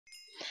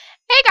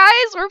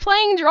guys, we're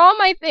playing Draw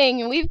My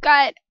Thing, and we've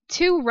got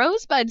two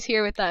Rosebuds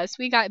here with us.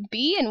 We got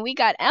B and we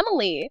got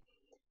Emily.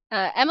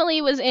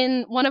 Emily was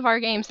in one of our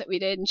games that we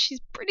did, and she's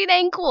pretty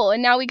dang cool.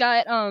 And now we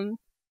got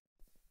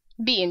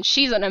B, and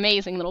she's an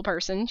amazing little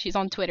person. She's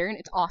on Twitter, and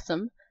it's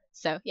awesome.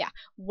 So yeah,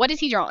 what is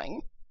he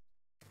drawing?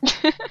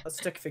 A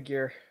stick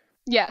figure.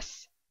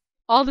 Yes,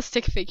 all the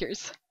stick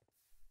figures.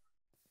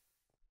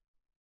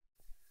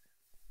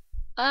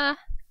 I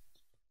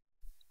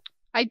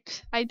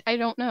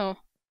don't know.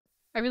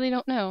 I really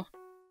don't know.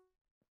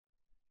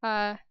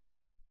 What?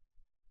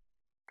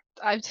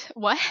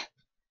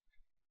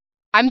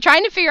 I'm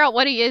trying to figure out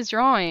what he is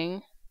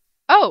drawing.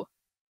 Oh!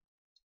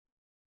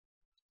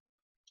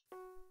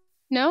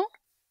 No?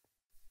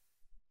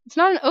 It's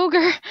not an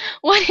ogre.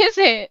 What is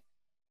it?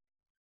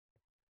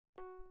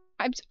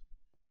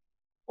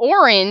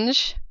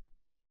 Orange?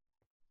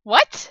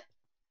 What?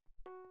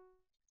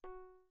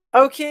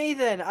 Okay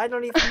then, I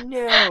don't even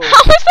know. How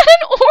is that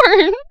an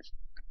orange?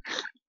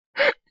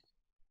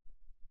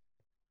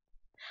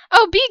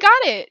 Oh, B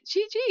got it.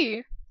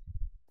 GG.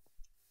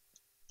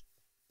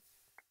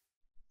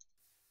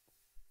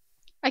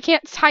 I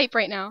can't type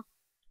right now.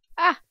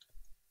 Ah.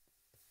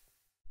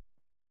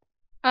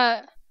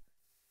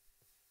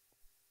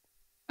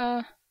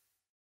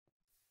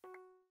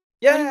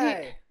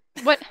 Yay!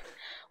 What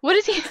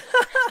is he?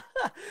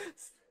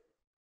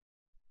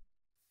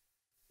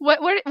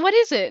 What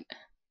is it?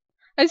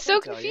 I'm so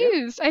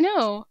confused. I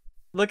know.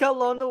 Look how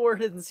long the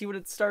word is and see what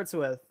it starts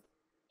with.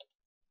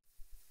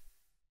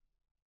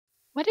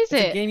 What is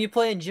It's it? a game you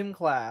play in gym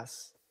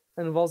class.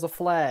 It involves a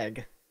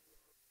flag.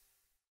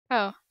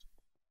 Oh.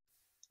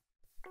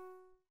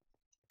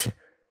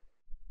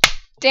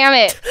 Damn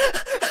it.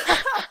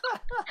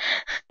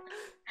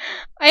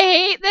 I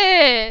hate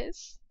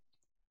this.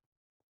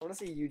 I want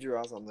to see you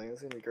draw something.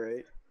 It's gonna be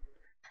great.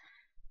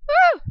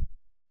 Woo!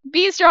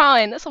 B's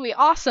drawing. This will be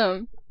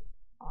awesome.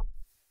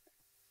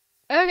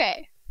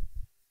 Okay.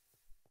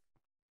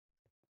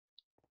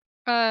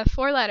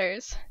 4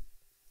 letters.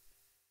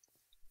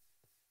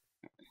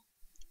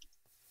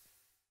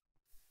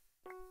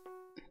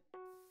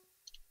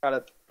 Got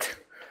it.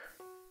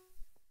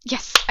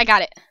 Yes, I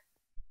got it.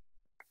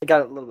 I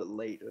got it a little bit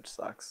late, which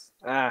sucks.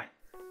 Ah.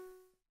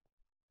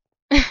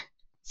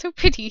 So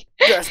pretty.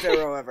 Best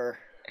arrow ever.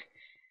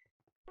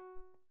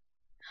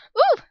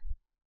 Ooh!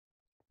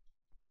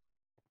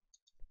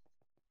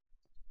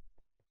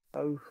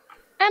 Oh.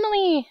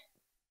 Emily!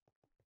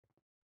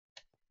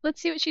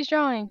 Let's see what she's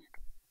drawing.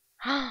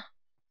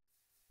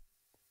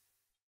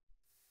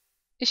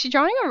 Is she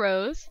drawing a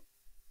rose?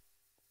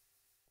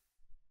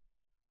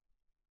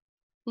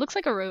 Looks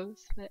like a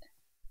rose, but...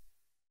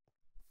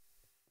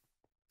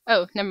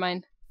 Oh, never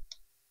mind.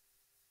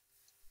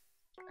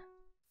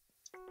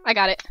 I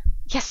got it.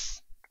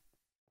 Yes!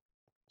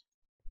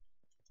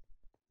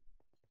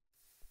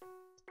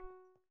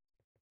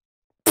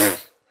 I'm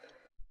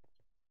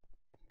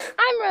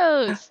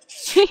Rose!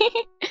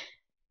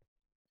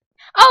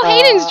 Oh,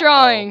 Hayden's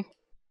drawing!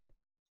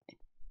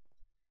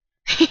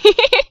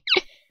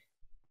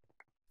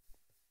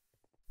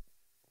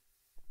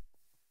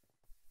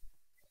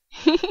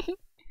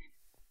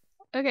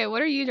 Okay,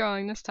 what are you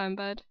drawing this time,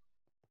 bud?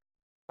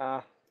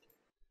 What?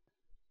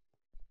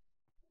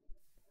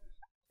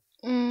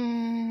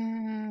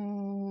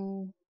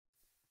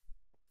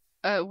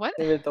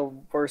 Maybe the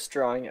worst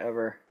drawing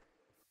ever.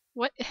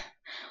 What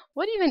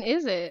even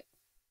is it?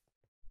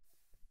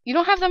 You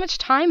don't have that much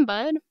time,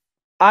 bud.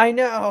 I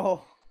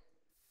know!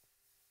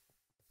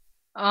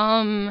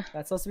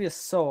 That's supposed to be a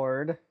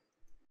sword.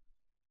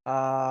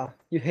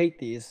 You hate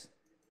these.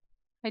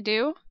 I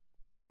do?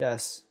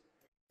 Yes.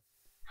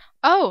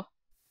 Oh!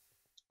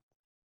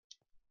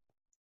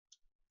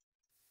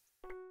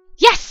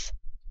 Yes!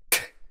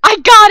 I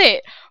got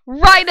it!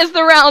 Right as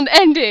the round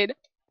ended!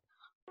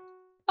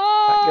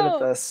 Oh! Not good at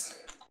this.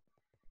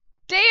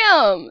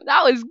 Damn!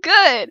 That was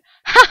good!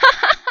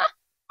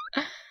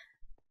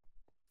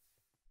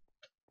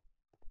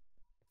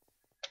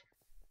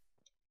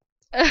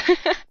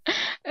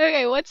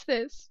 Okay, what's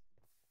this?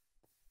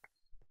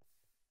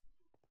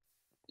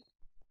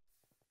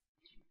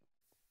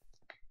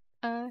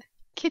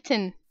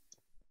 Kitten.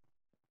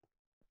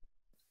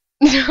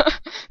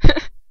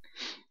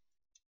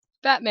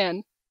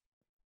 Batman.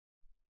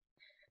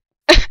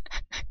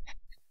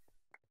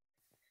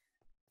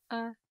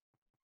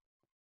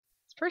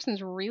 This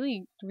person's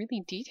really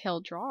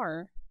detailed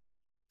drawer.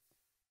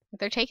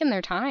 They're taking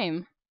their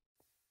time.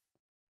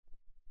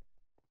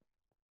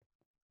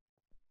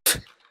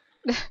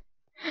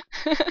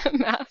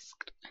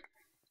 Masked.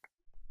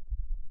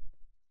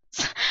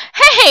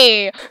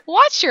 Hey!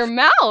 Watch your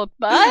mouth,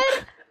 bud!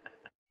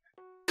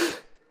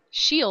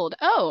 Shield.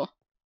 Oh.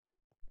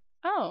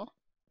 Oh.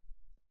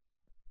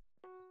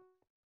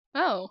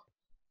 Oh.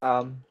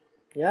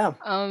 Yeah.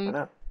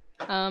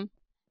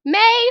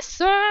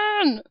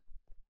 Mason!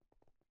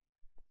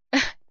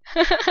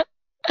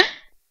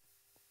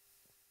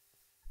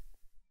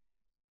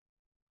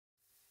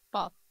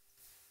 Ball.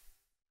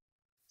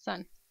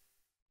 Sun.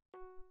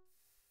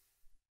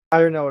 I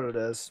don't know what it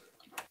is.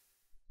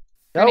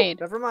 Grenade.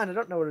 Nope, never mind. I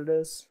don't know what it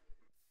is.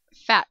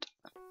 Fat.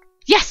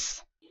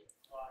 Yes!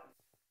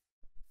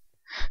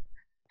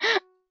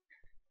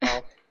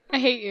 Oh. I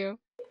hate you.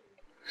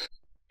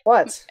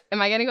 What?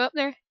 Am I gonna go up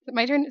there? Is it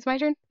my turn? It's my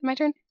turn? My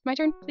turn? My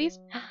turn, please?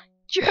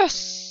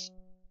 Yes!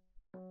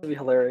 That'd be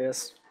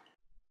hilarious.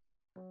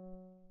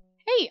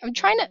 Hey, I'm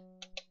trying to...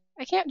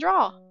 I can't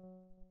draw.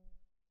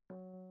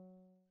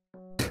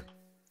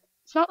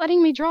 It's not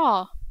letting me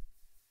draw.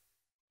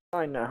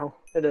 I know.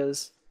 It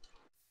is.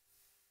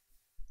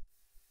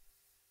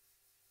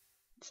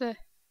 It's a...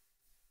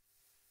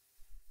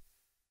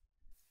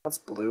 That's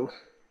blue.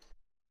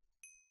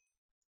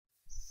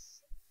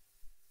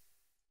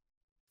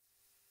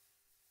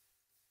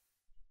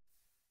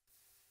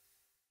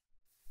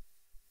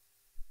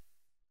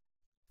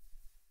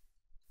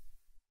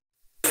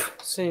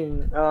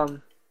 Seeing,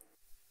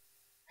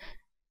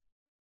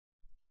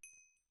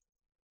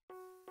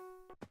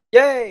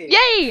 Yay!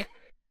 Yay!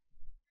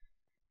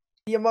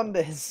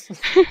 Diamondes.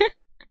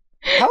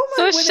 How am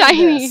So I winning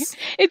shiny. this?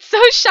 It's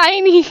so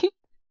shiny.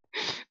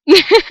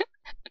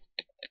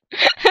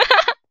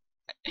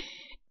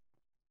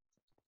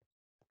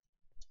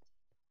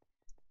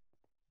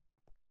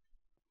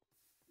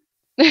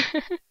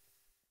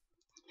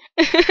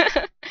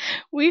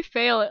 We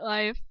fail at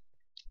life.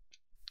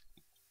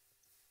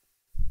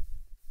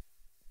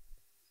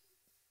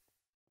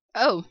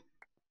 Oh.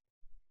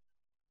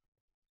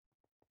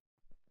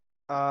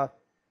 What?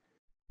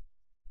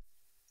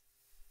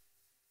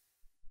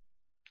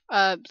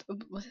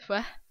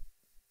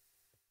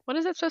 What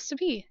is it supposed to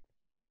be?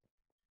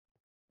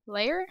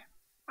 Layer?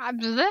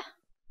 Bleh.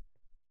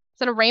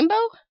 Is it a rainbow?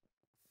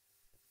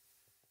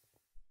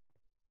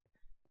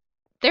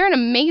 They're an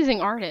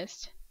amazing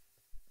artist.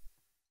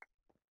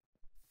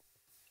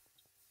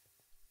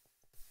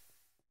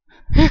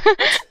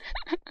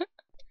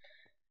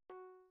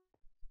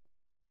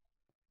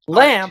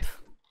 Lamp?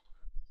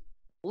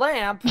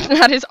 Lamp?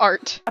 That is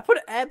art. I put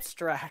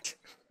abstract.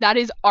 That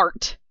is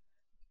art.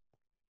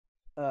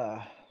 Uh.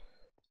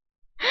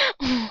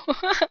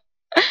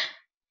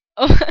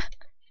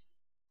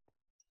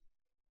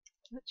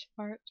 Much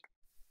art.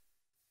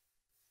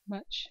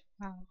 Much.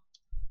 Wow.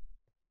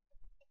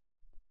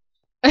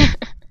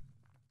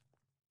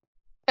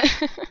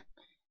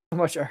 So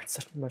much art,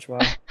 so much wow.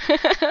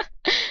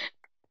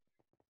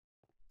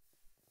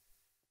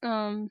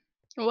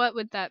 What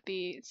would that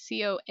be?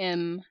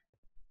 C-O-M.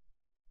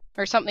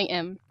 Or something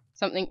M.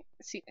 Something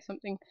C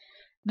something.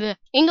 The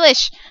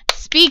English!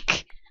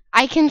 Speak!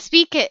 I can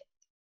speak it!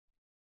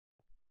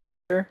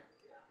 Sure.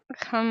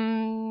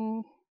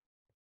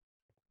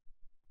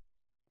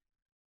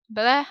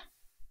 Blah.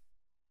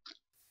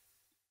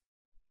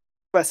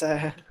 What's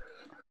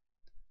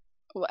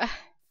What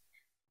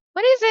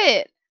is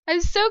it?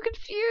 I'm so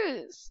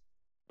confused.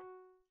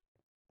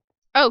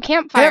 Oh,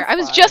 campfire. I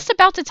was Campfire. just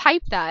about to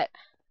type that.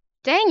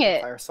 Dang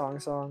it. Fire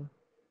song.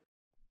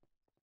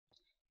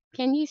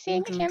 Can you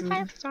sing a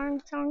campfire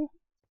song?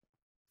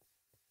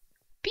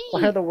 B.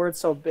 Why are the words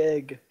so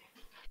big?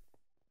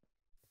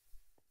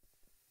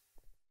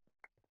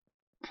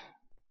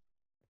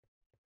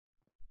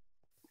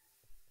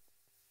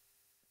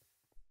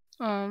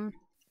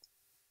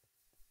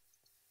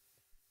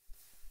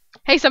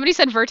 Hey, somebody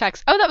said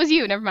vertex. Oh, that was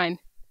you. Never mind.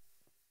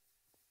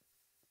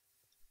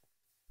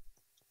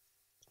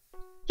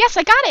 Yes,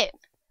 I got it.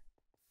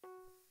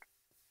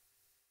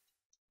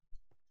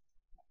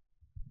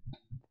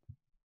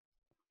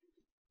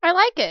 I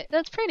like it.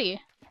 That's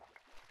pretty.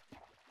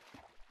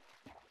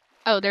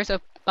 Oh, there's a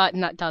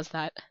button that does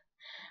that.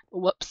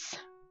 Whoops.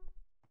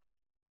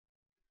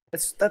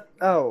 It's that.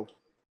 Oh.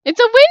 It's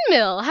a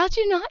windmill. How'd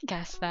you not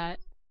guess that?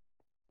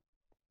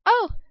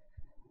 Oh.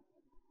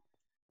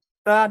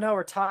 No,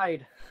 we're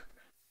tied.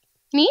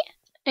 Me?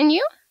 And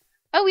you?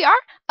 Oh, we are?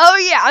 Oh,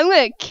 yeah. I'm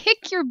gonna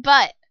kick your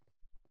butt.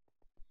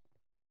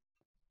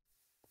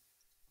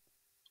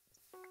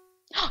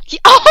 Oh!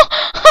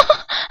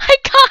 I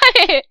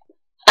got it!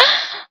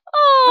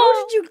 Oh! How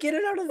did you get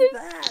it out of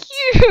that?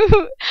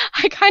 Cute!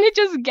 I kind of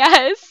just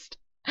guessed.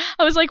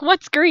 I was like,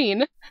 what's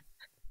green?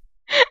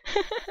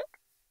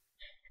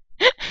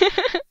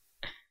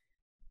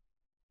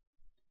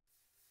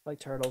 Like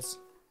turtles.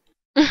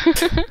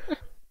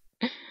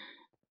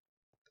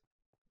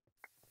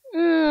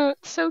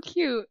 It's so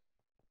cute.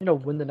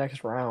 Win the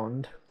next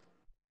round.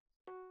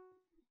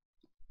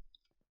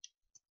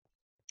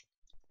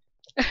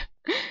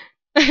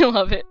 I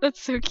love it.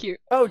 That's so cute.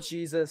 Oh,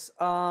 Jesus.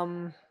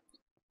 Well,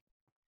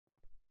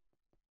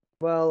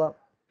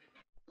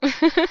 we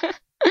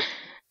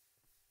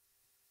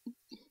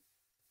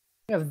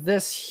have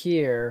this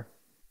here.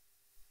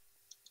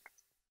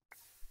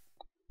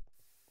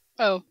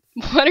 Oh,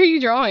 what are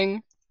you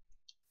drawing?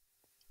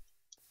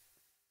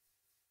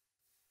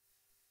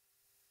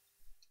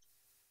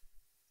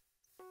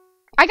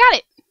 I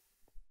got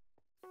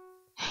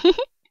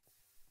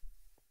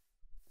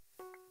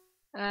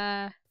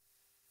it!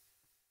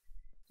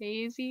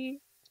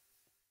 Daisy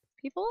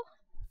people?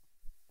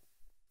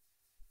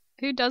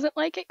 Who doesn't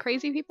like it?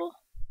 Crazy people?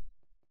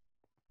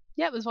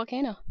 Yeah, it was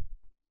volcano.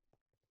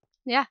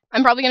 Yeah,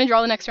 I'm probably gonna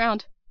draw the next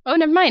round. Oh,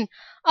 never mind.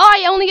 Oh,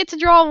 I only get to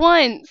draw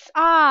once.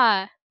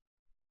 Ah,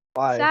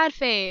 Why? sad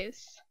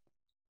face.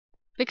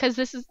 Because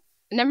this is.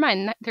 Never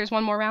mind. There's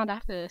one more round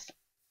after this.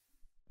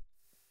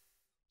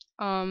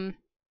 What?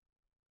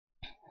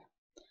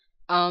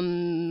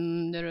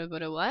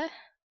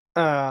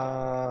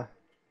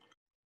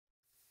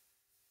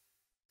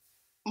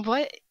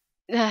 What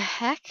the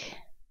heck?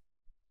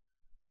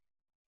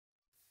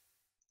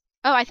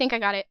 Oh, I think I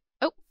got it.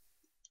 Oh,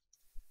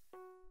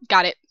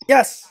 got it.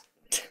 Yes.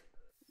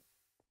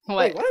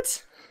 What? Wait,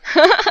 what?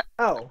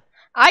 Oh.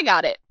 I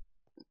got it.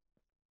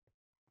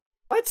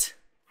 What?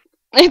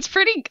 It's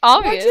pretty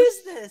obvious. What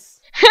is this?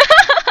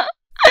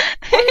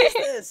 What is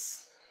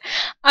this?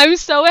 I'm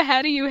so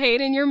ahead of you,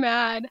 Hayden. You're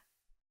mad.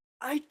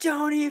 I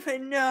don't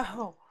even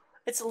know.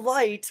 It's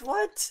light.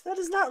 What? That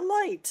is not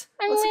light.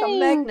 I'm Looks like a winning.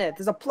 magnet.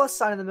 There's a plus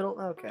sign in the middle.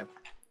 Okay.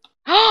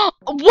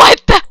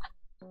 What the?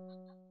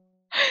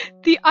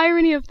 The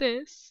irony of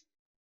this.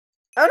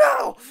 Oh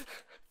no!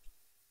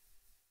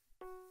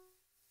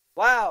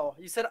 Wow,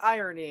 you said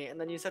irony, and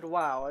then you said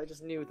wow. I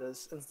just knew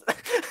this.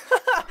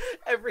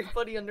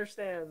 Everybody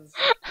understands.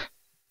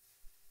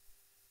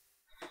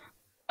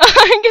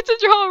 I get to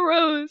draw a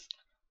rose.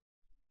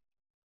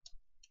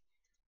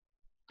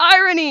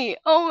 Irony!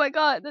 Oh my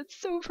god, that's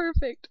so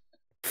perfect.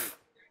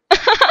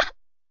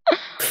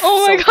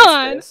 Oh my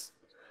god.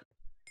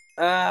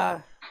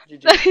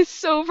 GG. That is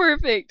so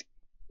perfect.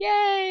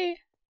 Yay!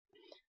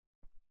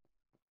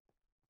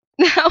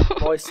 Now.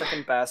 Always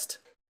second best.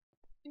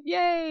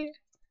 Yay!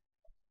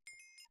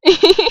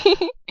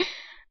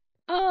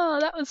 Oh,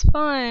 that was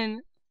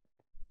fun.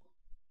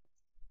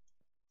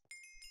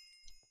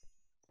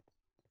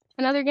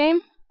 Another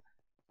game?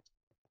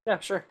 Yeah,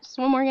 sure. Just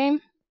one more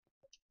game?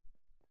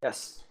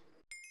 Yes.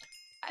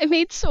 I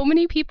made so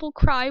many people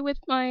cry with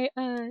my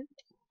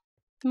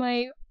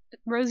my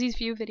Rosie's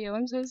View video.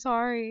 I'm so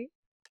sorry.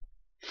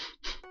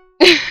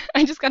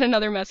 I just got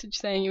another message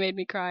saying you made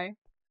me cry.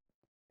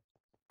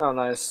 Oh,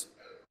 nice.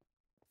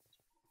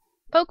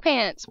 Poke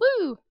pants,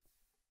 woo!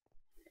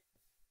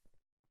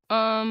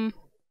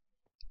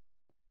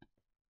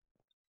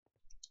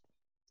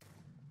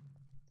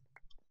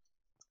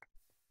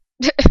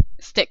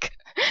 Stick.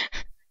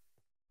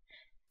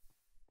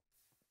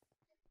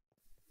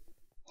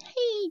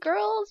 Hey,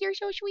 girls, you're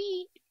so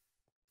sweet.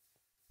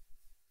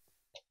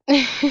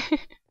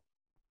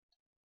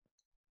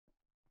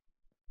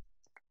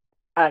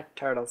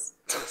 Turtles.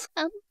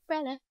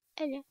 Umbrella,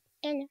 Ella,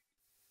 Ella.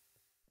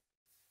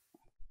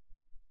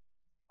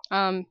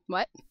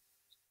 What?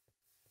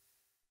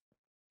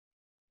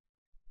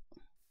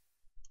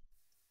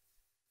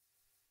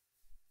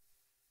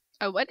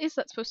 Oh, what is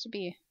that supposed to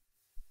be?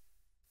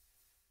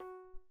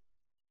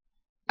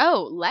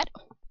 Oh,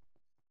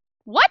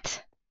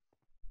 What?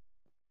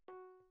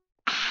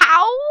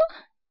 How?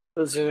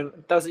 Does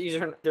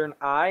either an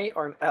I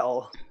or an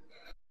L?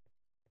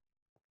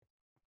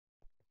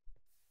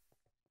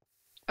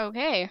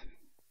 Okay.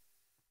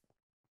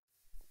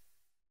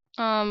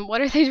 What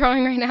are they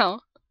drawing right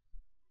now?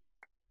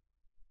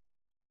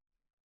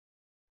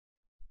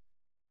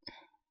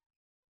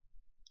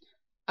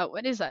 Oh,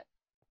 what is that?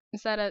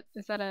 Is that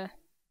a...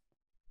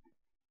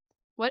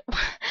 What?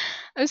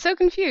 I'm so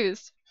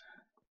confused.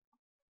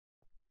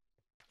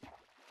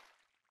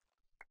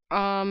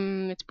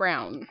 It's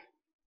brown.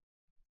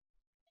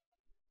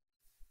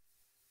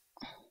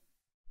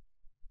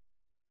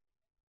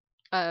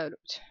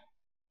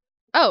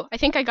 Oh, I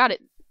think I got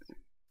it.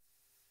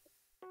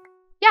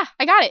 Yeah,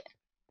 I got it.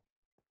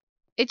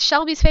 It's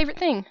Shelby's favorite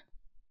thing.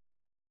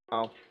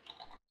 Oh.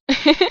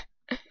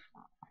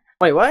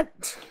 Wait,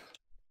 what?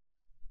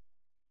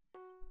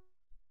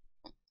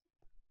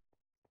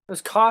 It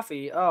was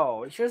coffee.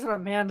 Oh, here's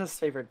Amanda's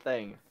favorite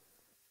thing.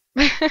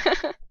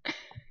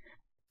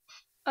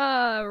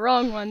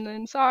 Wrong one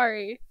then.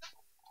 Sorry.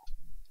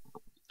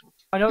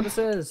 I know what this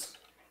is.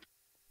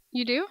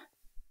 You do?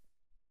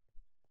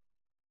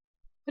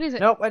 What is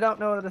it? Nope, I don't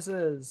know what this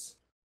is.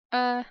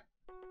 I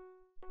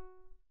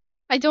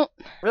don't.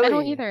 Really? I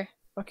don't either.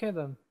 Okay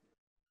then.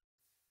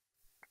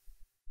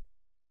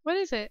 What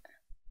is it?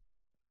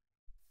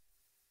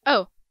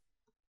 Oh.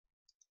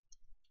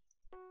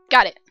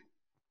 Got it.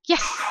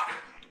 Yes!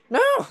 No!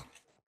 I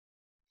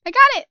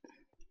got it!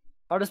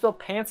 How to spell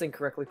pants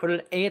incorrectly. Put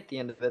an A at the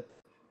end of it.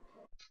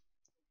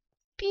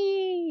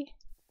 P.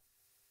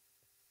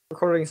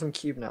 Recording some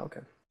cube now,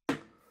 okay.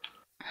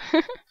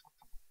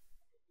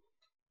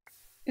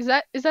 Is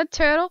that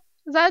turtle?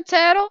 Is that a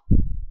turtle?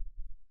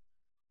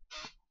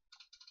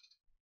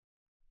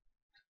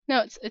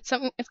 No, it's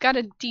something. It's got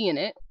a D in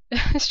it.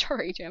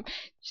 Strawberry jam.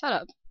 Shut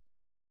up.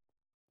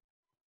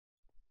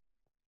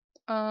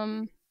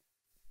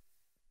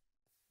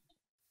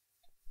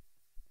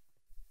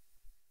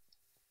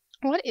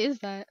 What is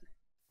that?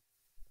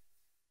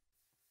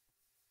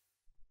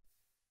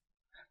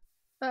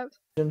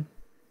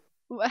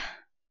 What?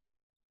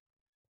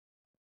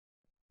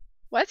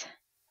 What?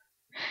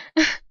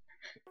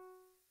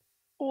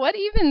 What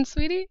even,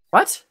 sweetie?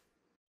 What?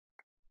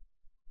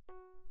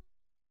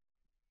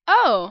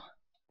 Oh.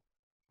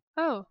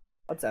 Oh.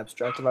 That's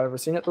abstract if I've ever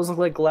seen it. Those look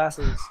like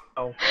glasses.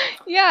 Oh.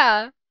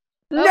 Yeah.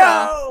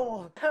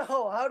 No!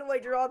 No! How do I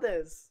draw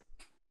this?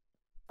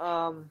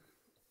 I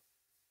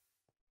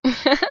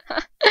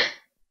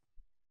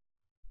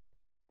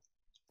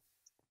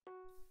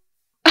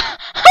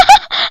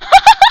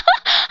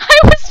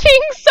was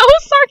being so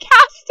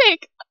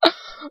sarcastic.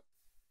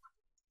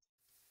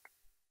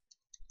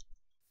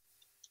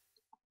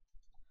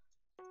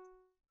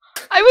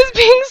 I was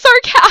being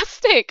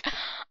sarcastic.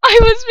 I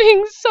was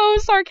being so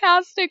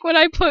sarcastic when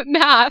I put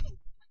math.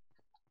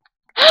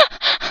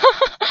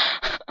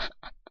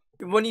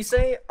 When you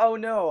say, oh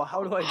no,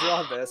 how do I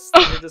draw this?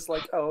 Then you're just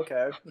like, oh,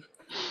 okay.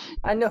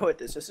 I know it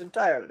is just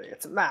entirely.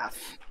 It's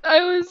math.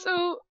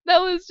 That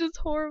was just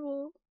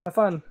horrible. Have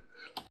fun.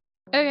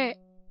 Okay.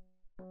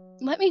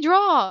 Let me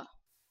draw.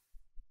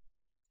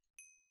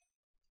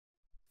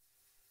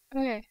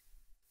 Okay.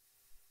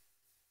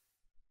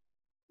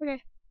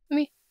 Okay.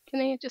 Can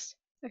I just,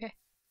 okay.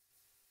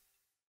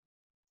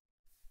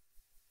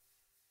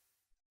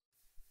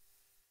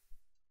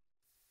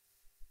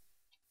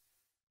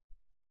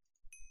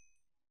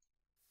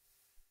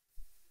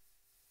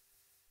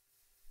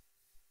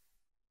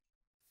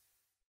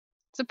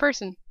 It's a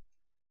person.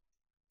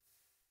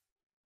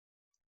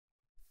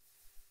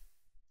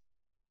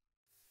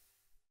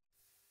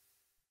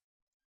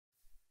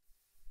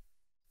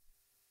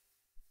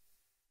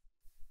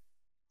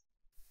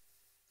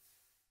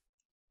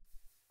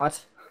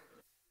 What?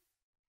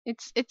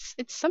 It's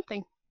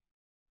something.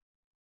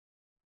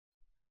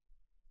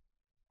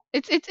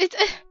 It's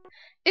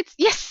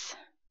yes!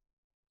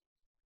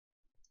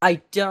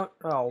 I don't.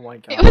 Oh my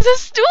god. It was a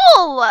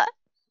stool!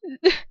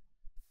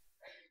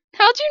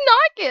 How'd you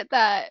not get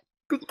that?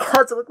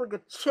 Because it looked like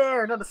a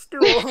chair, not a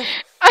stool.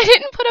 I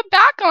didn't put a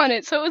back on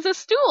it, so it was a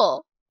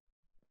stool.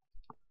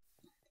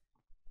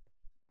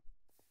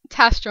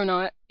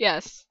 Tastronaut,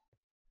 yes.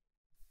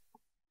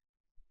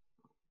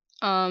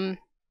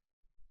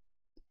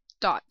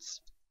 Dots.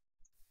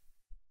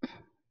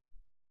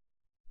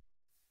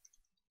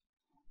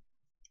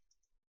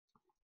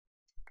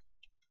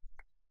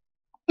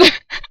 The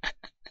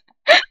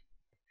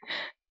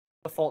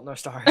Fault in Our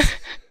Stars.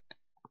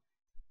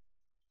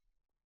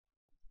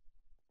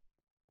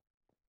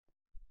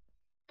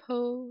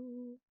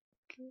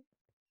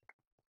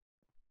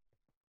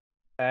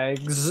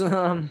 Eggs.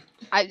 I'm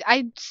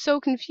so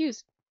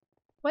confused.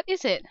 What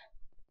is it?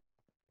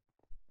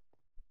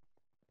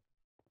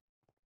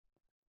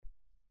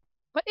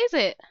 What is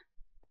it?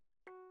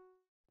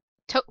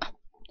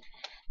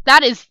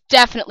 That is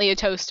definitely a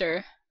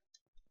toaster.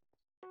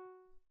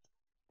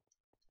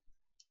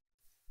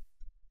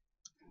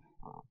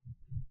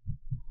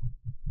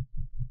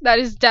 That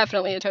is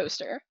definitely a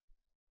toaster.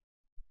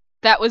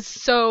 That was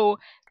so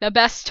the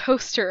best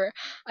toaster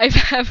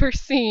I've ever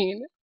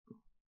seen.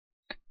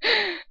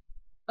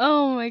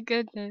 Oh my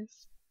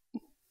goodness.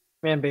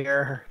 Man,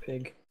 bear,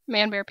 pig.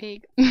 Man, bear,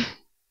 pig.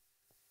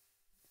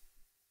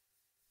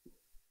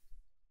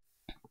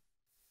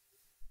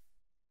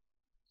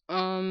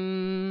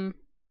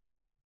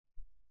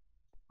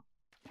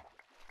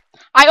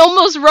 I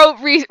almost wrote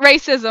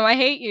racism. I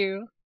hate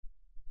you.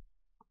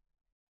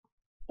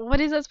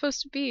 What is that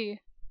supposed to be?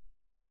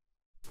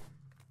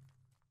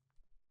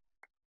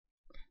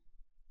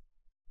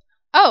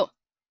 Oh!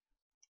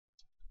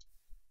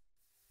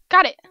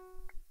 Got it!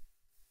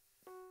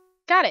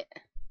 Got it!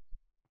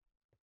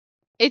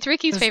 It's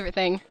Ricky's favorite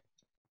thing.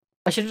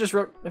 I should have just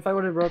wrote. If I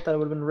would have wrote that, it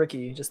would have been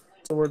Ricky. Just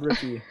the word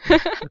Ricky. I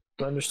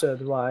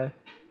understood why.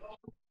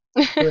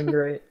 Doing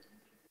great.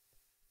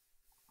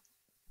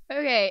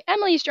 Okay,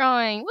 Emily's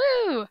drawing.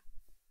 Woo!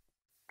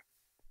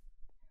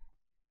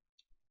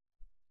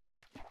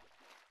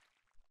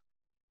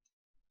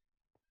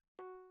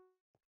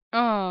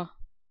 Oh.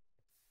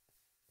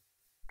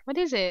 What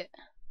is it?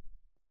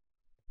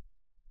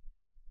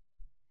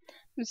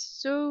 I'm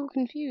so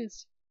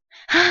confused.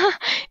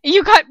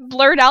 You got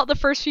blurred out the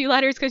first few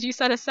letters because you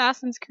said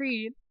Assassin's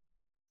Creed.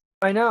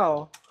 I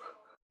know.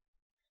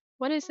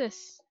 What is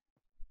this?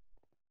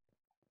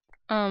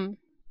 Mm.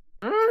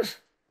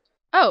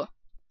 Oh.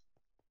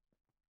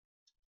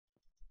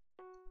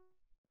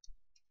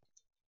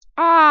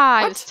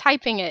 Ah, I was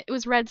typing it. It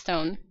was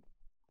redstone.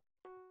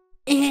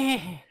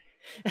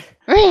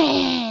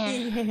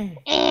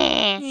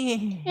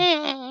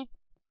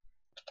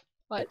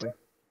 What?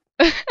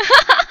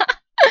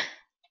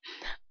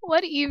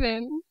 What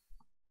even?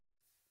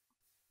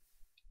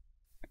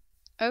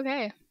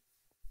 Okay.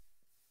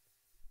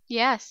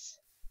 Yes.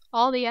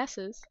 All the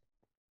S's.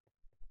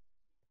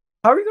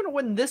 How are you gonna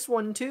win this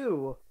one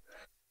too?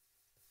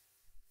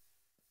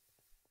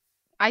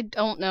 I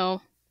don't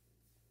know.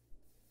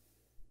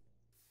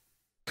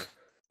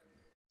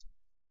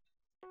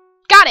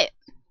 Got it!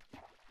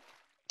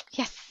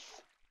 Yes!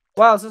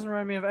 Wow, this doesn't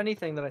remind me of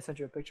anything that I sent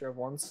you a picture of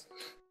once.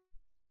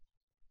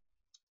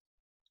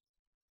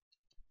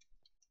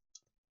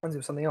 Reminds me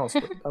of something else,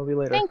 but that'll be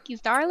later. Thank you,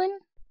 darling.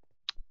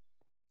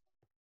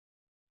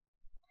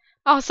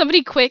 Oh,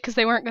 somebody quit because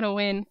they weren't gonna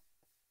win.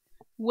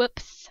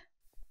 Whoops.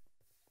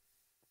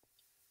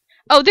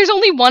 Oh, there's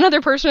only one other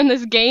person in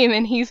this game,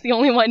 and he's the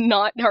only one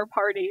not in our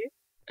party.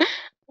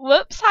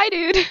 Whoops, hi,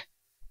 dude.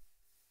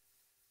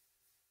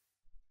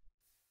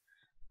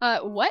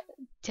 What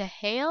to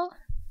hail?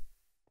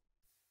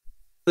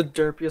 The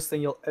derpiest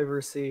thing you'll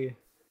ever see.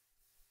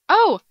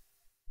 Oh!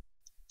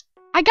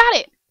 I got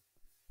it!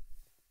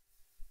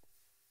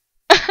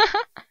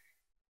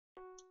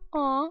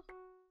 Aw.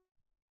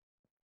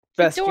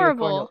 Best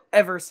Adorable. unicorn you'll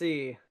ever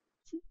see.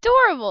 It's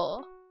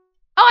adorable.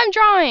 Oh, I'm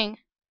drawing!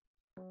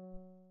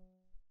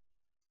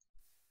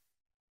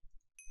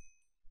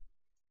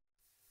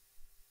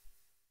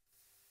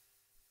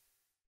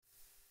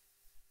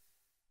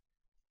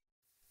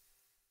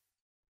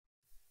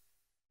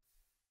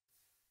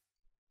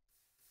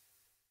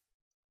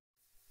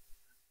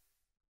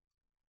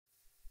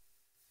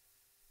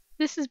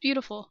 This is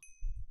beautiful.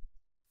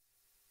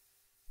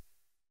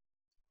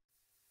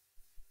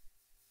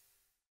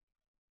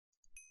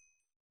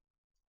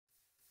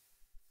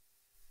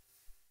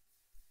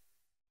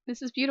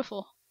 This is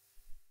beautiful.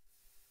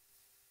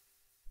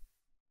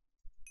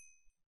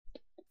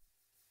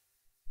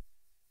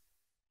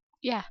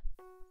 Yeah.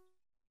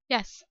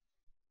 Yes.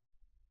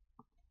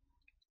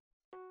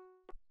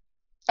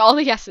 All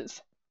the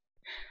yeses.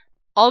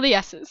 All the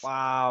yeses.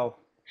 Wow.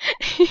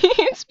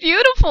 It's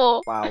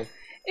beautiful. Wow.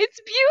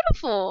 It's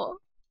beautiful.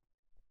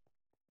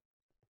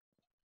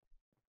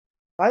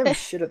 I'm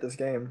shit at this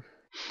game.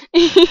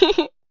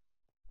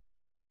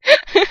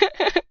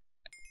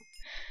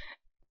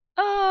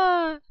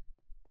 Ah.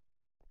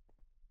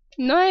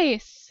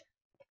 Nice.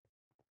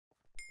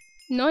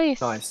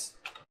 Nice. Nice.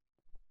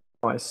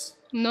 Nice.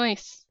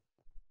 Nice.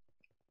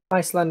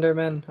 Hi,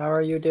 Slenderman. How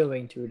are you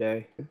doing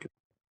today?